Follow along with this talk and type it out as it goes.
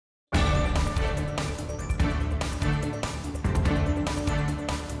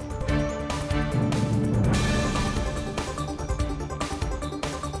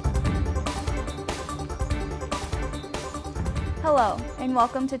Hello, and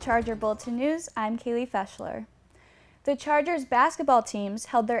welcome to Charger Bulletin News. I'm Kaylee Feschler. The Chargers basketball teams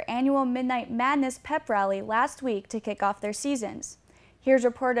held their annual Midnight Madness pep rally last week to kick off their seasons. Here's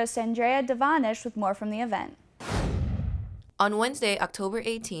reporter Sandrea Devanish with more from the event. On Wednesday, October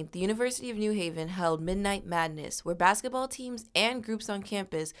 18th, the University of New Haven held Midnight Madness, where basketball teams and groups on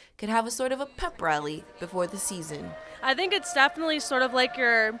campus could have a sort of a pep rally before the season. I think it's definitely sort of like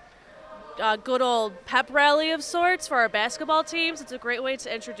your good old pep rally of sorts for our basketball teams. It's a great way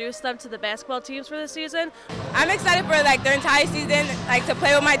to introduce them to the basketball teams for the season. I'm excited for the entire season, to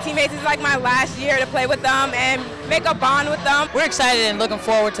play with my teammates. It's like my last year to play with them and make a bond with them. We're excited and looking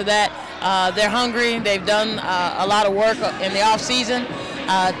forward to that. They're hungry. They've done a lot of work in the off season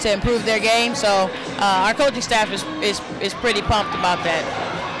to improve their game. So our coaching staff is pretty pumped about that.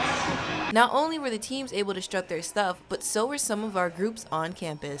 Not only were the teams able to strut their stuff, but so were some of our groups on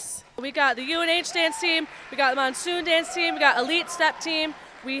campus. We got the UNH dance team, we got the Monsoon dance team, we got Elite Step team,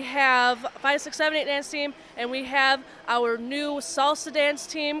 we have 5, 6, 7, 8 dance team, and we have our new salsa dance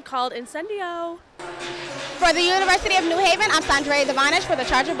team called Incendio. For the University of New Haven, I'm Sandrea Devanish for the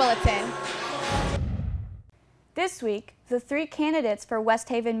Charger Bulletin. This week, the 3 candidates for West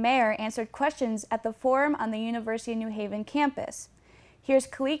Haven mayor answered questions at the forum on the University of New Haven campus. Here's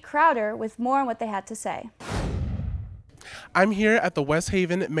Khalid Crowder with more on what they had to say. I'm here at the West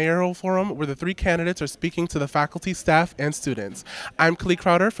Haven Mayoral Forum where the 3 candidates are speaking to the faculty, staff, and students. I'm Khalid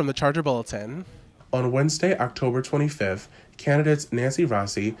Crowder from the Charger Bulletin. On Wednesday, October 25th, candidates Nancy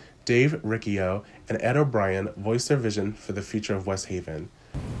Rossi, Dave Riccio, and Ed O'Brien voiced their vision for the future of West Haven.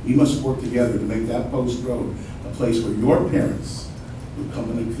 We must work together to make that post road a place where your parents will come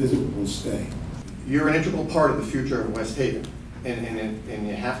and visit, will stay. You're an integral part of the future of West Haven. And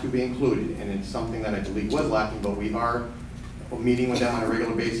you have to be included, and it's something that I believe was lacking, but we are meeting with them on a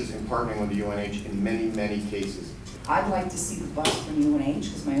regular basis and partnering with the UNH in many, many cases. I'd like to see the bus from UNH,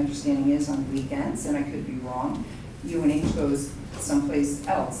 because my understanding is on weekends, and I could be wrong, UNH goes someplace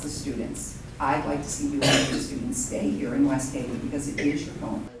else, the students. I'd like to see UNH students stay here in West Haven because it is your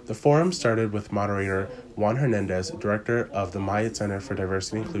home. The forum started with moderator Juan Hernandez, director of the Myatt Center for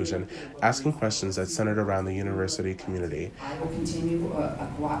Diversity and Inclusion, asking questions that centered around the university community. I will continue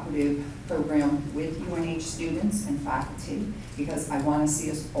a cooperative program with UNH students and faculty because I want to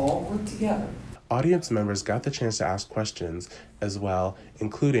see us all work together. Audience members got the chance to ask questions as well,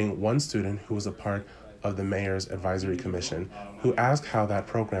 including one student who was a part of the Mayor's Advisory Commission, who asked how that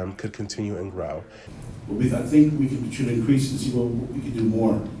program could continue and grow. I think we should increase and see what we could do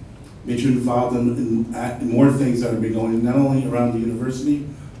more. Make sure to involve them in more things that are being going on, not only around the university,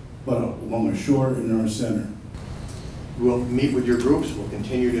 but along our shore and in our center. We'll meet with your groups. We'll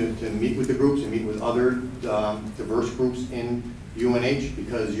continue to meet with the groups and meet with other diverse groups in UNH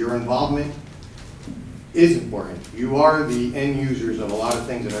because your involvement is important. You are the end users of a lot of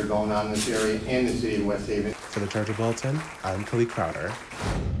things that are going on in this area and the city of West Haven. For the Charger Bulletin, I'm Khalid Crowder.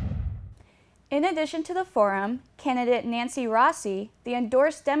 In addition to the forum, candidate Nancy Rossi, the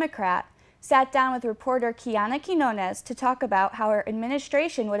endorsed Democrat, sat down with reporter Kiana Quinones to talk about how her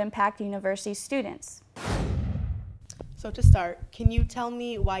administration would impact university students. So to start, can you tell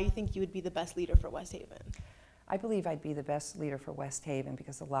me why you think you would be the best leader for West Haven? I believe I'd be the best leader for West Haven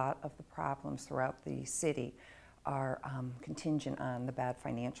because a lot of the problems throughout the city are contingent on the bad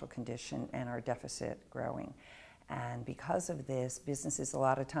financial condition and our deficit growing. And because of this, businesses a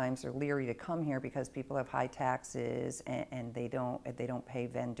lot of times are leery to come here because people have high taxes and they don't pay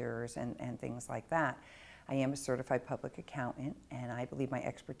vendors and things like that. I am a certified public accountant, and I believe my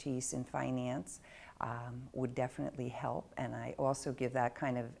expertise in finance would definitely help, and I also give that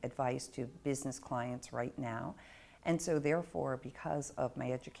kind of advice to business clients right now. And so therefore, because of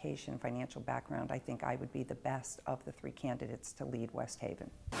my education, financial background, I think I would be the best of the 3 candidates to lead West Haven.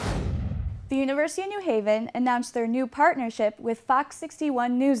 The University of New Haven announced their new partnership with Fox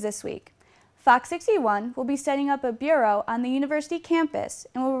 61 News this week. Fox 61 will be setting up a bureau on the university campus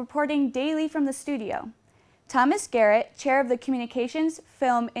and will be reporting daily from the studio. Thomas Garrett, chair of the Communications,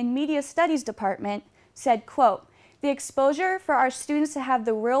 Film, and Media Studies Department, said, quote, "The exposure for our students to have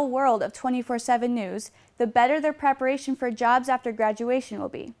the real world of 24/7 news, the better their preparation for jobs after graduation will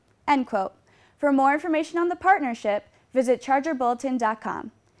be." End quote. For more information on the partnership, visit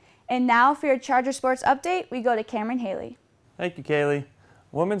chargerbulletin.com. And now for your Charger Sports update, we go to Cameron Haley. Thank you, Kaylee.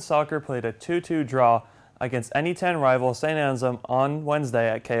 Women's soccer played a 2-2 draw against NE10 rival St. Anselm on Wednesday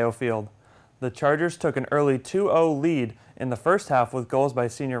at KO Field. The Chargers took an early 2-0 lead in the first half with goals by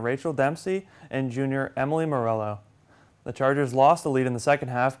senior Rachel Dempsey and junior Emily Morello. The Chargers lost the lead in the second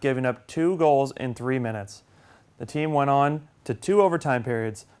half, giving up 2 goals in 3 minutes. The team went on to 2 overtime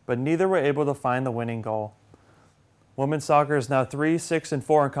periods, but neither were able to find the winning goal. Women's soccer is now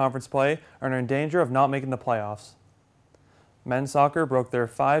 3-6-4 in conference play and are in danger of not making the playoffs. Men's soccer broke their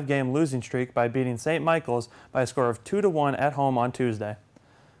 5-game losing streak by beating St. Michael's by a score of 2-1 at home on Tuesday.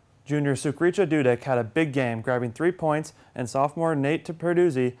 Junior Sukricha Dudek had a big game, grabbing 3 points, and sophomore Nate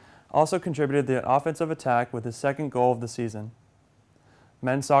Perduzzi also contributed to the offensive attack with his second goal of the season.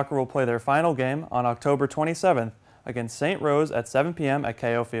 Men's soccer will play their final game on October 27th against St. Rose at 7 p.m. at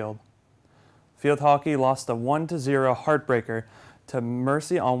KO Field. Field hockey lost a 1-0 heartbreaker to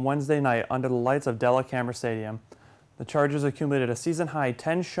Mercy on Wednesday night under the lights of Della Camera Stadium. The Chargers accumulated a season-high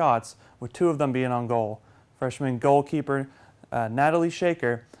 10 shots, with 2 of them being on goal. Freshman goalkeeper Natalie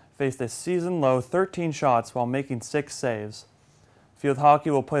Shaker faced a season-low 13 shots while making 6 saves. Field hockey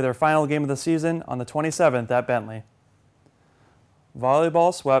will play their final game of the season on the 27th at Bentley.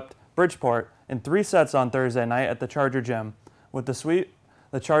 Volleyball swept Bridgeport in 3 sets on Thursday night at the Charger Gym. With the sweep,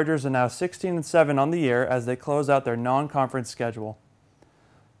 the Chargers are now 16-7 on the year as they close out their non-conference schedule.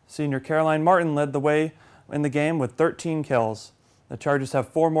 Senior Caroline Martin led the way in the game with 13 kills. The Chargers have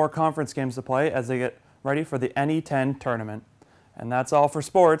 4 more conference games to play as they get ready for the NE10 tournament. And that's all for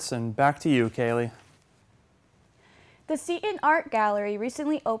sports, and back to you, Kaylee. The Seton Art Gallery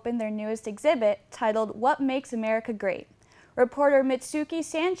recently opened their newest exhibit titled What Makes America Great. Reporter Mitsuki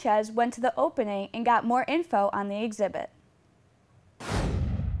Sanchez went to the opening and got more info on the exhibit.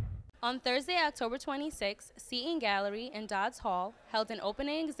 On Thursday, October 26, Seton Gallery in Dodds Hall held an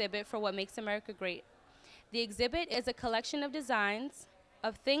opening exhibit for What Makes America Great. The exhibit is a collection of designs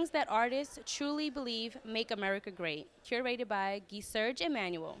of things that artists truly believe make America great, curated by Guy-Serge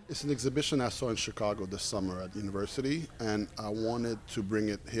Emmanuel. It's an exhibition I saw in Chicago this summer at university, and I wanted to bring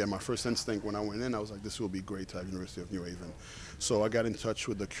it here. My first instinct when I went in, I was like, this will be great to have University of New Haven. So I got in touch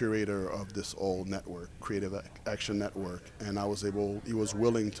with the curator of this old network, Creative Action Network, and he was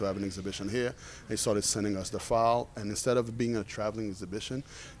willing to have an exhibition here. He started sending us the file, and instead of being a traveling exhibition,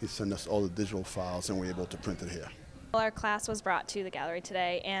 he sent us all the digital files, and we were able to print it here. Well, our class was brought to the gallery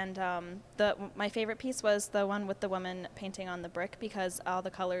today, and my favorite piece was the one with the woman painting on the brick because all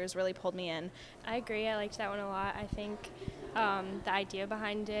the colors really pulled me in. I agree. I liked that one a lot. I think the idea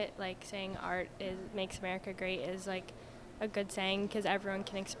behind it, like saying art makes America great, is like a good saying because everyone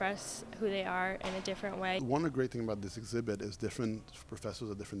can express who they are in a different way. One of the great things about this exhibit is different professors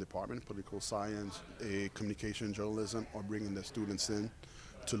of different departments, political science, communication, journalism, are bringing their students in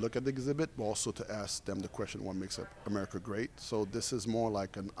to look at the exhibit, but also to ask them the question, what makes America great? So this is more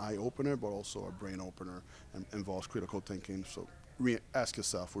like an eye-opener, but also a brain opener, and involves critical thinking. So ask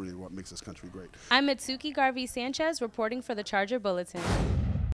yourself really what makes this country great. I'm Mitsuki Garvey Sanchez reporting for the Charger Bulletin.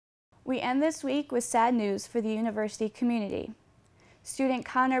 We end this week with sad news for the university community. Student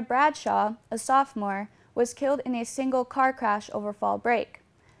Connor Bradshaw, a sophomore, was killed in a single car crash over fall break.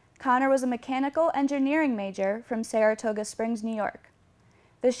 Connor was a mechanical engineering major from Saratoga Springs, New York.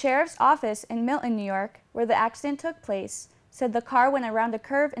 The sheriff's office in Milton, New York, where the accident took place, said the car went around a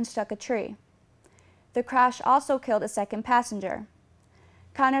curve and struck a tree. The crash also killed a second passenger.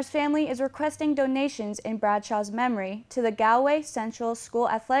 Connor's family is requesting donations in Bradshaw's memory to the Galway Central School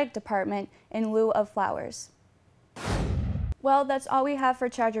Athletic Department in lieu of flowers. Well, that's all we have for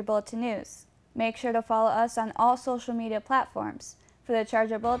Charger Bulletin News. Make sure to follow us on all social media platforms. For the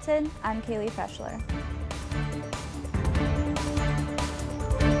Charger Bulletin, I'm Kaylee Feschler.